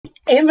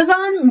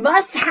Amazon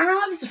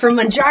must-haves for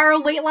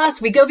Mounjaro weight loss,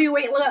 WEGOVY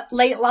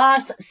weight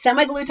loss,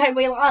 Semaglutide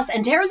weight loss,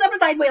 and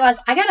tirzepatide weight loss.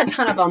 I got a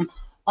ton of them.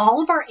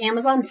 All of our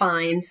Amazon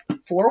finds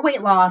for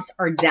weight loss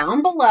are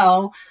down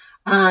below.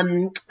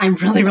 I'm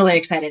really, really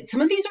excited.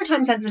 Some of these are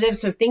time sensitive,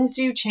 so things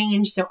do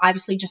change. So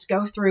obviously just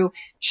go through,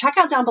 check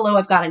out down below.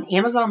 I've got an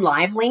Amazon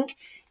Live link.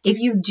 If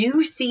you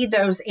do see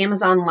those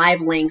Amazon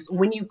Live links,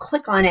 when you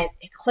click on it,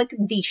 click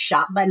the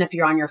shop button if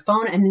you're on your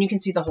phone, and then you can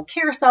see the whole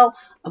carousel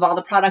of all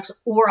the products,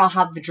 or I'll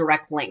have the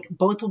direct link.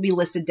 Both will be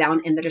listed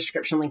down in the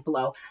description link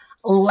below.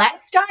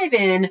 Let's dive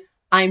in.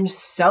 I'm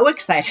so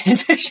excited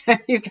to show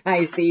you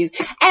guys these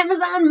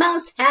Amazon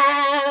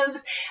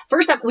must-haves.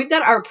 First up, we've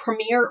got our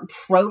Premier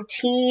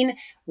Protein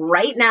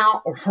right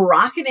now,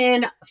 rocking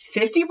in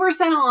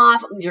 50%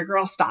 off. Your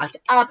girl stocked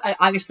up.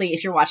 Obviously,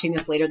 if you're watching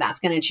this later, that's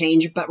going to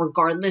change. But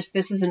regardless,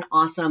 this is an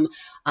awesome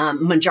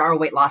Mounjaro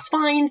weight loss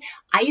find.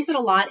 I use it a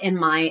lot in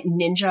my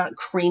Ninja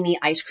Creamy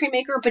ice cream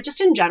maker, but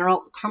just in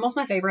general, caramel's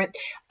my favorite.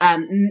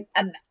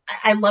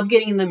 I love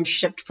getting them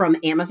shipped from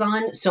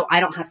Amazon, so I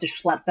don't have to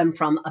schlep them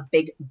from a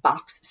big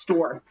box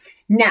store.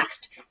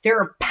 Next, there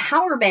are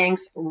power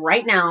banks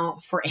right now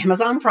for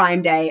Amazon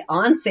Prime Day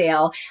on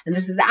sale, and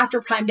this is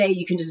after Prime Day.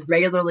 You can just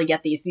regularly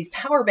get these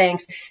power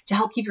banks to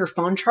help keep your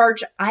phone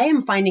charged. I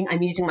am finding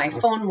I'm using my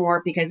phone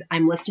more because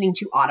I'm listening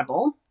to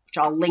Audible,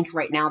 which I'll link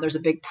right now. There's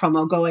a big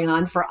promo going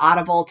on for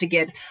Audible to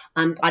get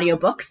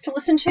audiobooks to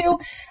listen to.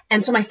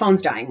 And so my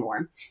phone's dying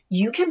more.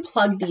 You can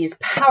plug these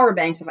power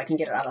banks, if I can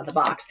get it out of the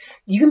box,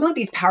 you can plug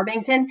these power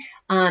banks in.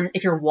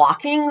 If you're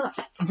walking,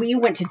 we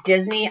went to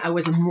Disney. I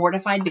was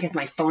mortified because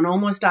my phone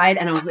almost died,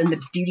 and I was in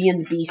the Beauty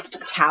and the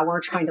Beast tower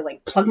trying to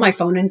like plug my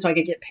phone in so I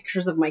could get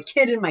pictures of my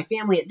kid and my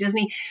family at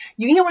Disney.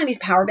 You can get one of these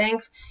power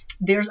banks.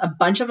 There's a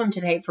bunch of them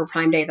today for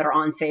Prime Day that are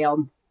on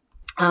sale.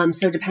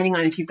 So depending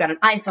on if you've got an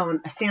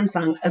iPhone, a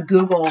Samsung, a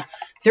Google,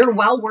 they're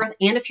well worth.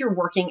 And if you're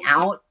working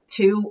out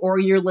too, or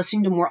you're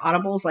listening to more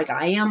Audibles like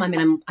I am, I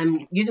mean,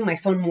 I'm using my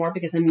phone more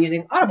because I'm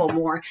using Audible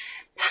more.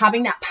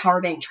 Having that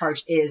power bank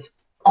charge is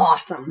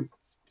awesome.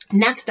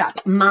 Next up,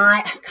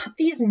 I've got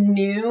these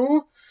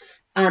new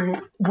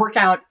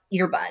workout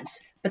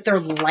earbuds, but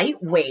they're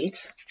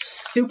lightweight,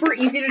 super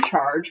easy to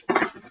charge.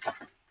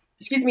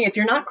 Excuse me, if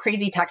you're not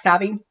crazy tech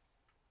savvy,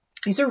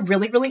 these are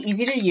really, really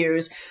easy to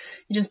use.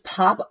 You just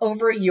pop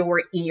over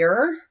your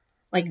ear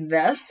like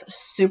this,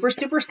 super,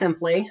 super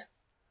simply.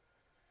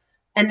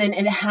 And then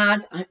it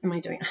has,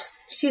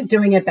 she's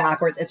doing it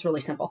backwards. It's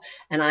really simple.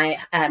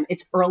 And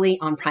it's early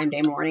on Prime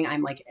Day morning.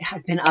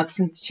 I've been up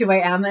since 2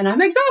 a.m. and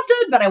I'm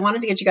exhausted, but I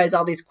wanted to get you guys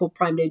all these cool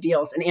Prime Day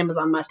deals and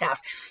Amazon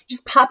must-haves.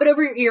 Just pop it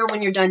over your ear.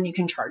 When you're done, you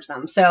can charge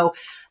them. So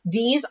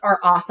these are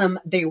awesome.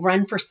 They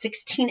run for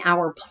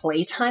 16-hour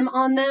playtime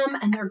on them,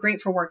 and they're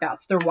great for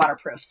workouts. They're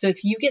waterproof. So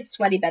if you get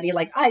sweaty Betty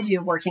like I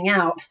do working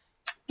out,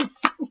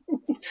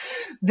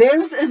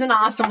 this is an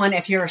awesome one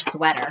if you're a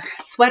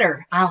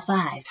sweater, aisle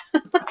 5.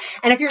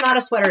 And if you're not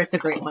a sweater, it's a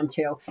great one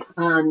too.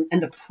 And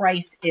the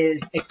price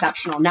is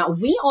exceptional. Now,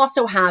 we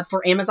also have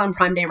for Amazon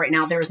Prime Day right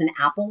now, there's an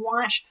Apple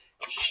Watch,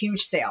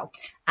 huge sale.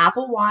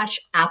 Apple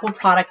Watch, Apple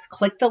products,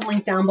 click the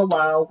link down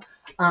below.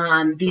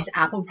 These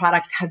Apple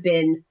products have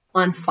been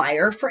on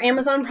fire for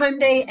Amazon Prime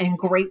Day, and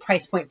great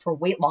price point for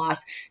weight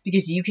loss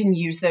because you can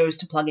use those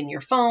to plug in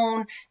your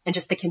phone and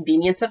just the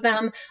convenience of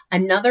them.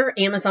 Another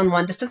Amazon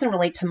one, this doesn't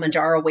relate to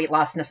Mounjaro weight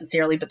loss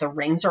necessarily, but the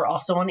rings are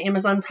also on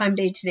Amazon Prime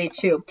Day today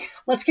too.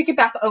 Let's kick it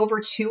back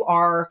over to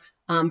our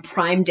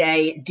Prime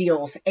Day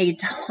deals. A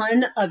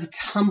ton of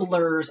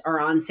tumblers are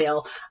on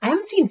sale. I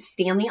haven't seen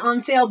Stanley on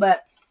sale, but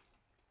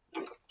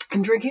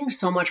I'm drinking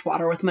so much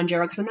water with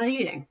Mounjaro because I'm not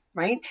eating,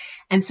 right?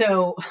 And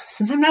so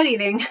since I'm not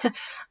eating,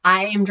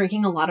 I am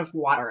drinking a lot of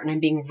water, and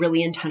I'm being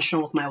really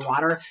intentional with my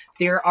water.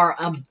 There are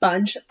a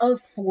bunch of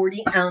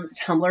 40-ounce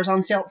tumblers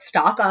on sale.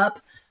 Stock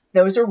up.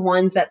 Those are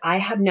ones that I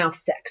have now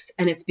 6,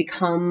 and it's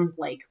become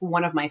like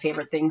one of my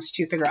favorite things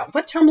to figure out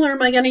what tumbler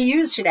am I going to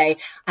use today.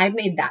 I've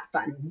made that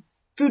fun.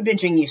 Food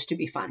binging used to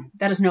be fun.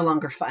 That is no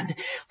longer fun.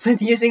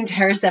 With using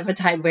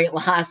tirzepatide weight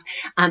loss,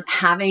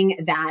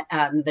 having that,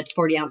 the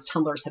 40-ounce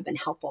tumblers have been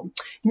helpful.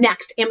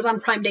 Next, Amazon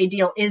Prime Day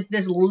deal is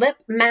this lip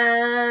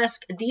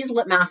mask. These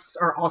lip masks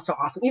are also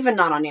awesome, even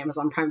not on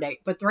Amazon Prime Day,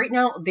 but right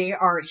now they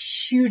are a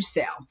huge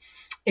sale.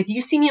 If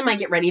you see me in my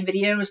Get Ready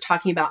videos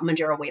talking about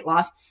Mounjaro weight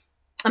loss,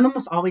 I'm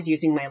almost always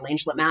using my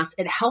Laneige Lip Mask.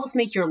 It helps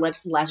make your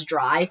lips less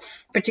dry,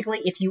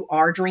 particularly if you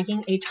are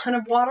drinking a ton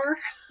of water.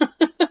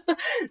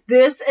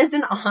 This is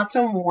an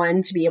awesome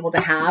one to be able to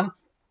have.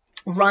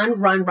 Run.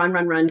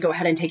 Go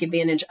ahead and take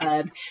advantage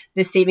of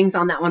the savings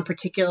on that one,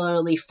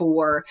 particularly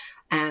for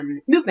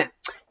movement.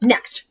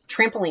 Next,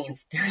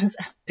 trampolines. There's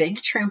a big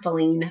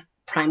trampoline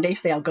Prime Day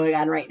sale going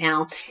on right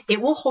now.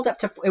 It will hold up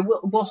to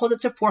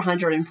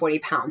 440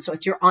 pounds. So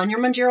if you're on your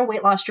Mounjaro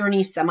weight loss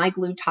journey,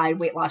 Semaglutide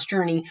weight loss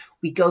journey,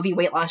 WEGOVY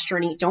weight loss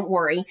journey, don't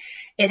worry.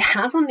 It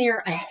has on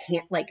there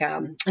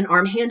an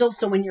arm handle,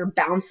 so when you're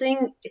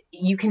bouncing,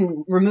 you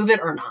can remove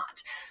it or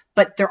not.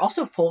 But they're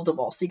also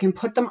foldable, so you can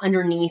put them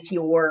underneath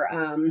your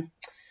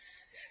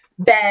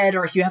bed,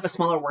 or if you have a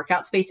smaller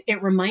workout space.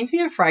 It reminds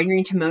me of Fried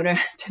Green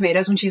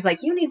Tomatoes when she's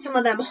like, you need some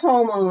of them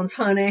hormones,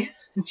 honey.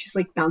 And she's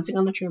like bouncing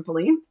on the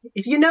trampoline.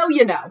 If you know,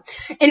 you know.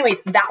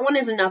 Anyways, that one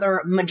is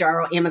another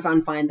Mounjaro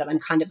Amazon find that I'm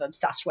kind of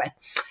obsessed with.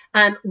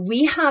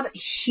 We have a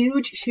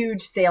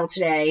huge sale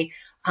today.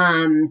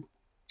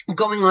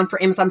 Going on for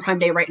Amazon Prime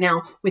Day right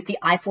now with the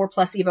i4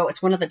 Plus Evo.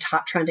 It's one of the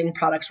top trending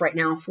products right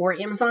now for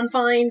Amazon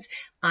finds.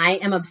 I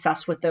am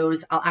obsessed with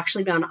those. I'll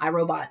actually be on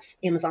iRobot's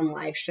Amazon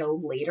Live show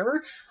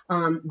later.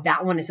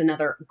 That one is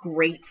another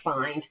great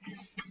find.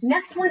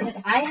 Next one is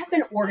I have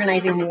been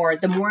organizing more.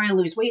 The more I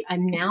lose weight,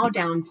 I'm now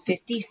down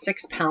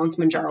 56 pounds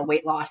Mounjaro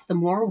weight loss. The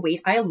more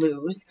weight I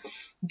lose,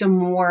 the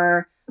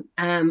more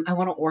I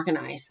want to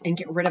organize and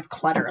get rid of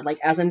clutter. Like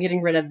as I'm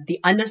getting rid of the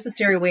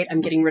unnecessary weight,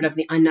 I'm getting rid of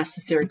the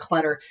unnecessary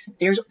clutter.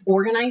 There's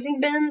organizing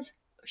bins,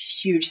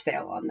 huge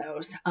sale on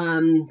those.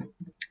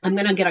 I'm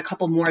going to get a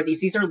couple more of these.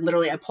 These are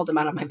literally, I pulled them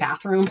out of my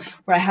bathroom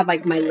where I have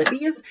like my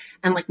lippies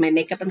and like my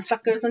makeup and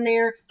stuff goes in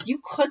there.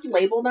 You could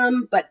label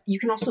them, but you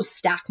can also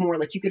stack more.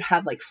 Like you could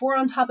have like 4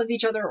 on top of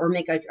each other or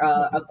make like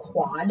a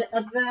quad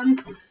of them.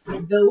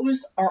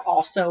 Those are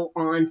also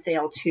on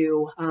sale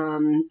too.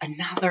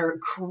 Another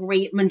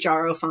great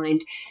Mounjaro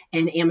find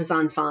and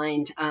Amazon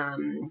find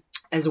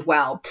as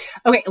well.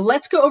 Okay,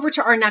 let's go over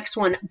to our next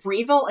one.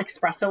 Breville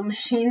espresso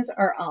machines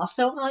are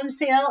also on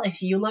sale.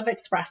 If you love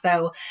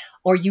espresso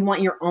or you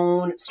want your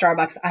own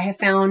Starbucks, I have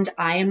found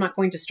I am not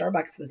going to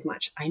Starbucks as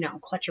much. I know,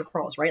 clutch your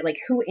pearls, right? Like,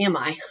 who am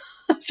I?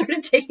 I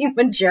started taking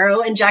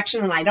Mounjaro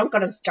injection and I don't go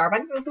to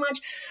Starbucks as much.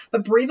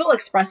 But Breville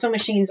espresso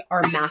machines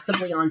are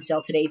massively on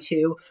sale today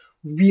too.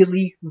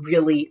 Really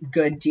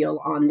good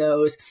deal on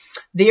those.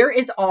 There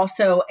is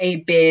also a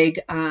big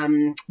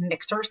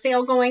mixer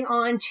sale going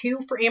on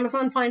too for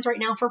Amazon finds right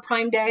now for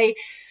Prime Day.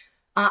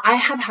 I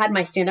have had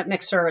my stand-up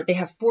mixer. They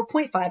have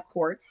 4.5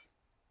 quarts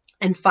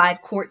and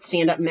 5-quart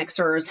stand-up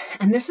mixers.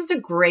 And this is a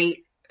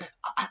great,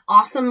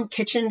 awesome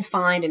kitchen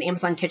find, an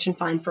Amazon kitchen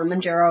find for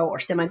Mounjaro or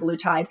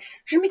Semaglutide.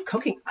 You're going to be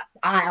cooking.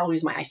 I always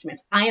use my ice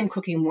mitts. I am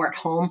cooking more at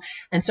home.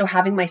 And so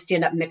having my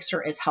stand-up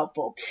mixer is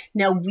helpful.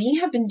 Now, we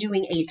have been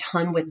doing a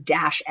ton with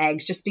Dash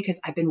eggs just because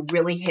I've been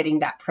really hitting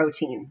that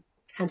protein.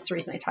 Hence the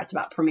reason I talked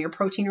about Premier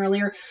Protein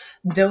earlier.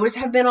 Those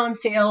have been on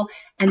sale.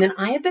 And then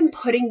I have been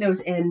putting those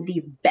in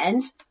the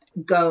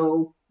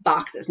Bentgo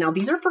boxes. Now,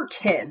 these are for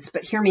kids,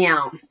 but hear me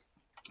out.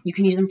 You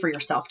can use them for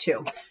yourself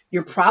too.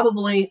 You're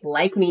probably,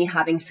 like me,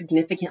 having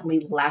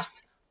significantly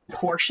less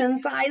portion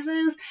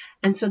sizes.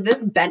 And so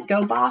this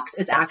Bentgo box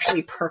is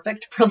actually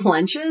perfect for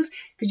lunches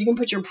because you can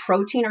put your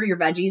protein or your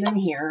veggies in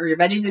here, or your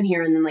veggies in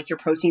here, and then like your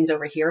proteins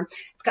over here.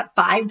 It's got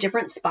 5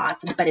 different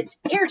spots, but it's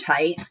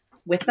airtight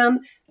with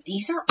them.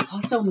 These are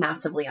also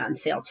massively on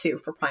sale too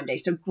for Prime Day.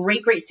 So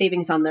great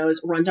savings on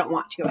those. Run Don't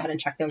Want to go ahead and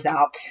check those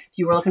out. If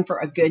you were looking for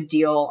a good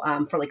deal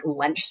for like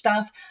lunch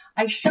stuff,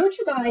 I showed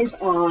you guys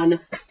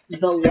on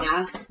the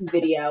last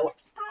video.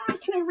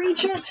 Can I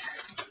reach it?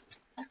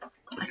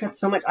 I got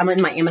so much. I'm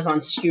in my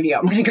Amazon studio.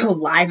 I'm going to go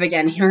live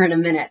again here in a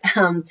minute.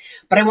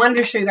 But I wanted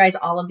to show you guys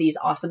all of these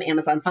awesome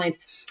Amazon finds.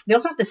 They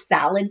also have the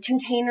salad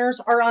containers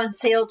are on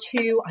sale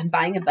too. I'm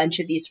buying a bunch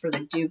of these for the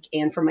Duke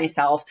and for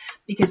myself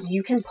because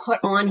you can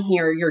put on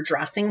here your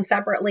dressing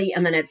separately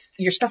and then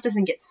your stuff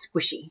doesn't get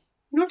squishy.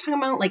 You know what I'm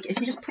talking about? Like if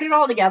you just put it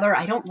all together,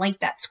 I don't like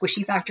that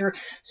squishy factor.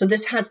 So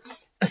this has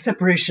a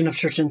separation of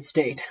church and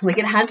state. Like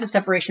it has the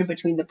separation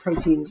between the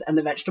proteins and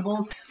the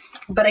vegetables.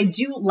 But I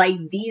do like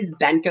these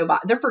Bentgo.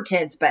 They're for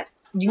kids, but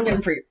you can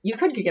get them you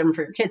could get them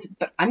for your kids,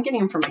 but I'm getting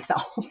them for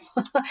myself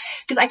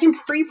because I can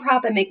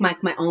pre-prep and make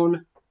my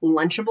own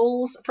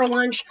Lunchables for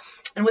lunch.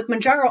 And with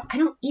Mounjaro, I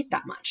don't eat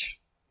that much.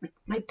 Like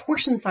my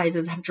portion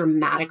sizes have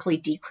dramatically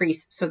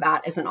decreased, so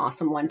that is an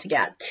awesome one to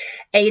get.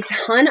 A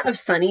ton of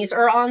Sunnies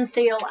are on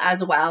sale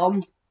as well,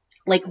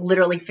 like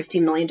literally 50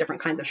 million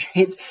different kinds of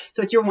shades.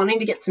 So if you're wanting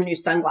to get some new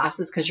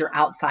sunglasses because you're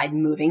outside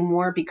moving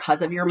more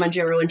because of your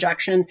Mounjaro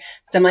injection,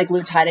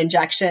 Semaglutide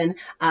injection,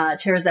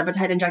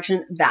 tirzepatide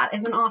injection, that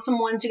is an awesome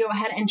one to go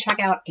ahead and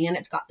check out. And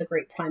it's got the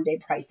great Prime Day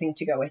pricing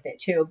to go with it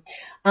too.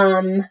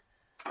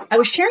 I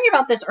was sharing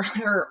about this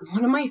earlier.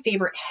 One of my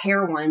favorite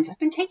hair ones. I've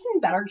been taking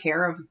better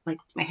care of like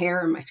my hair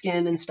and my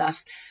skin and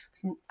stuff.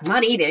 I'm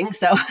not eating,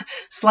 so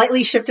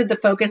slightly shifted the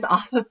focus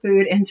off of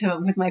food into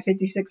with my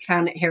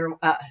 56-pound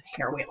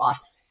hair weight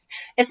loss.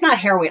 It's not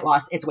hair weight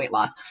loss, it's weight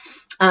loss.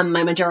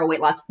 My Mounjaro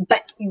weight loss.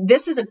 But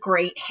this is a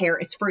great hair.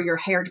 It's for your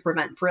hair to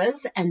prevent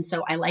frizz, and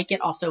so I like it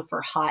also for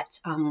hot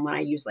when I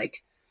use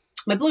like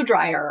my blow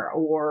dryer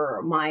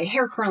or my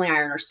hair curling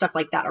iron or stuff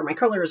like that, or my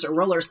curlers or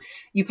rollers.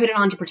 You put it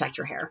on to protect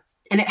your hair.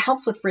 And it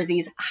helps with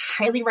frizzies. I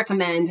highly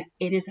recommend.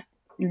 It is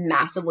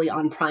massively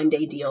on Prime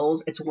Day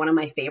deals. It's one of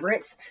my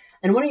favorites.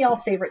 And one of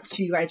y'all's favorites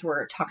too. You guys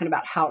were talking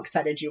about how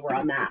excited you were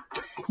on that.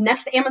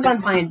 Next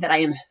Amazon find that I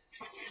am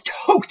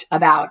stoked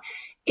about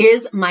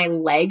is my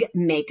leg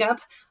makeup.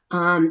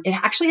 It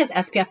actually has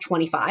SPF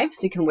 25,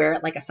 so you can wear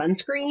it like a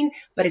sunscreen,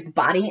 but it's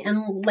body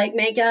and leg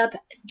makeup.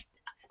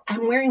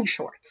 I'm wearing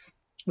shorts,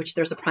 which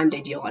there's a Prime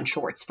Day deal on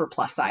shorts for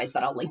plus size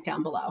that I'll link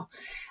down below.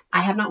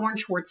 I have not worn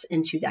shorts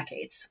in 2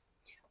 decades.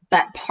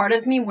 But part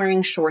of me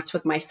wearing shorts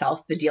with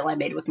myself, the deal I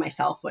made with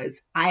myself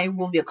was I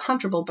will feel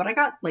comfortable, but I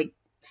got like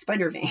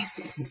spider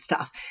veins and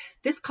stuff.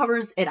 This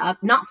covers it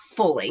up, not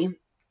fully,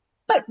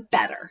 but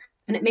better.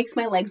 And it makes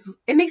my legs,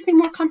 it makes me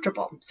more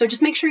comfortable. So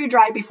just make sure you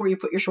dry before you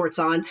put your shorts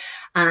on.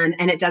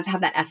 And it does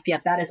have that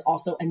SPF. That is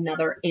also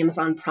another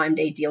Amazon Prime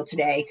Day deal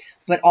today.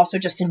 But also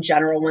just in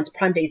general, once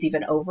Prime Day is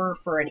even over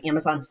for an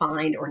Amazon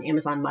find or an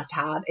Amazon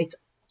must-have, it's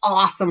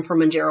awesome for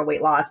Mounjaro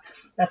weight loss.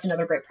 That's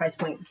another great price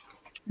point.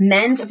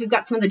 Men's, if you've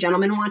got some of the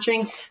gentlemen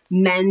watching,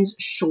 men's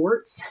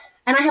shorts.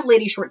 And I have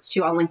lady shorts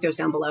too. I'll link those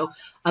down below.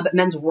 But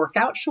men's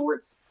workout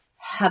shorts.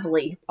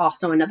 Heavily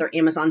also another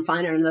Amazon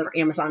find and another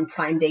Amazon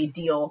Prime Day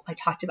deal. I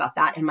talked about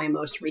that in my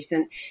most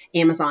recent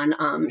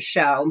Amazon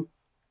show.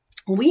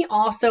 We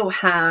also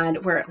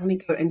had, let me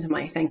go into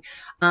my thing.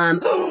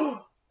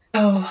 Oh,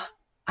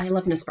 I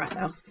love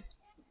Nespresso.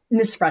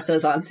 Nespresso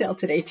is on sale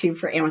today too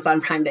for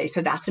Amazon Prime Day.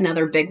 So that's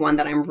another big one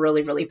that I'm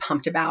really, really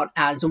pumped about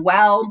as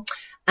well.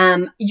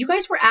 You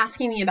guys were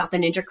asking me about the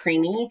Ninja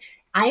Creamy.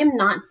 I am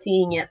not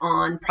seeing it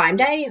on Prime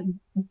Day,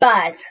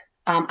 but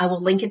I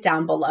will link it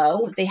down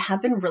below. They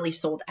have been really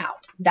sold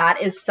out. That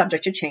is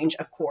subject to change,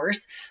 of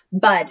course.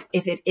 But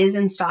if it is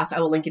in stock, I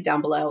will link it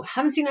down below.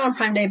 Haven't seen it on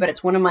Prime Day, but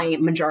it's one of my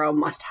Mounjaro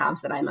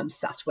must-haves that I'm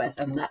obsessed with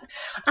and that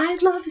I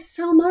love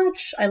so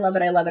much. I love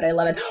it. I love it. I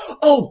love it.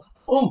 Oh,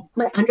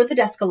 my under the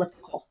desk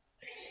elliptical.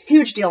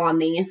 Huge deal on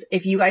these.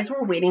 If you guys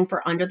were waiting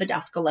for under the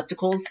desk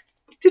ellipticals,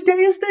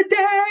 today is the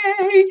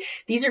day.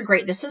 These are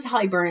great. This is how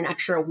I burn an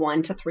extra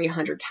 100 to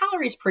 300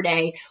 calories per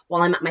day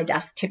while I'm at my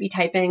desk tippy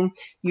typing.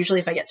 Usually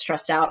if I get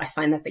stressed out, I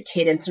find that the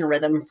cadence and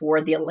rhythm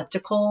for the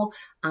elliptical,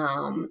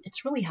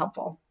 it's really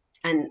helpful.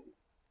 And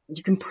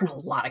you can burn a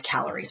lot of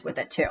calories with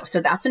it too.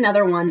 So that's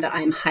another one that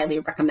I'm highly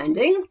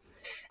recommending.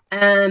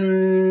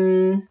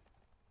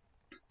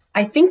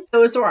 I think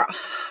those are,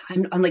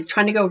 I'm like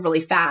trying to go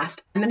really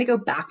fast. I'm going to go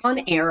back on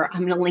air.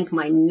 I'm going to link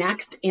my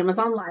next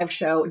Amazon live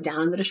show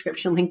down in the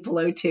description link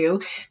below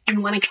too. If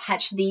you want to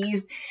catch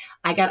these,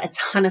 I got a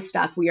ton of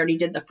stuff. We already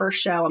did the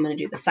first show. I'm going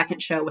to do the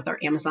second show with our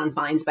Amazon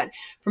finds. But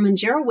for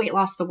Mounjaro Weight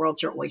Loss, the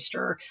world's your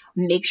oyster.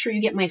 Make sure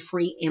you get my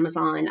free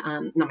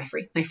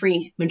my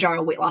free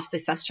Mounjaro Weight Loss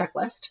Success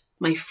Checklist,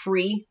 my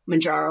free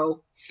Mounjaro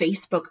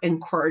Facebook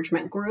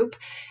encouragement group,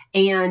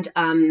 and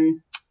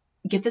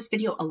give this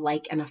video a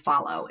like and a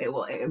follow. It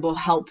will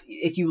help.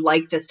 If you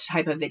like this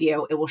type of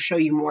video, it will show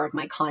you more of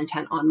my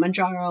content on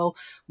Mounjaro,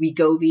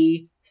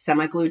 WEGOVY,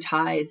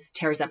 Semaglutides,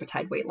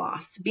 tirzepatide weight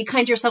loss. Be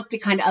kind to yourself, be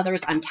kind to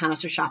others. I'm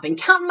Countess Shopping,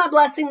 counting my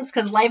blessings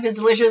because life is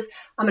delicious.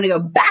 I'm going to go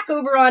back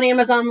over on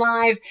Amazon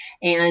Live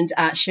and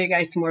show you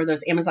guys some more of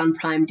those Amazon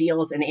Prime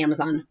deals and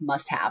Amazon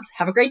must-haves.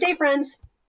 Have a great day, friends.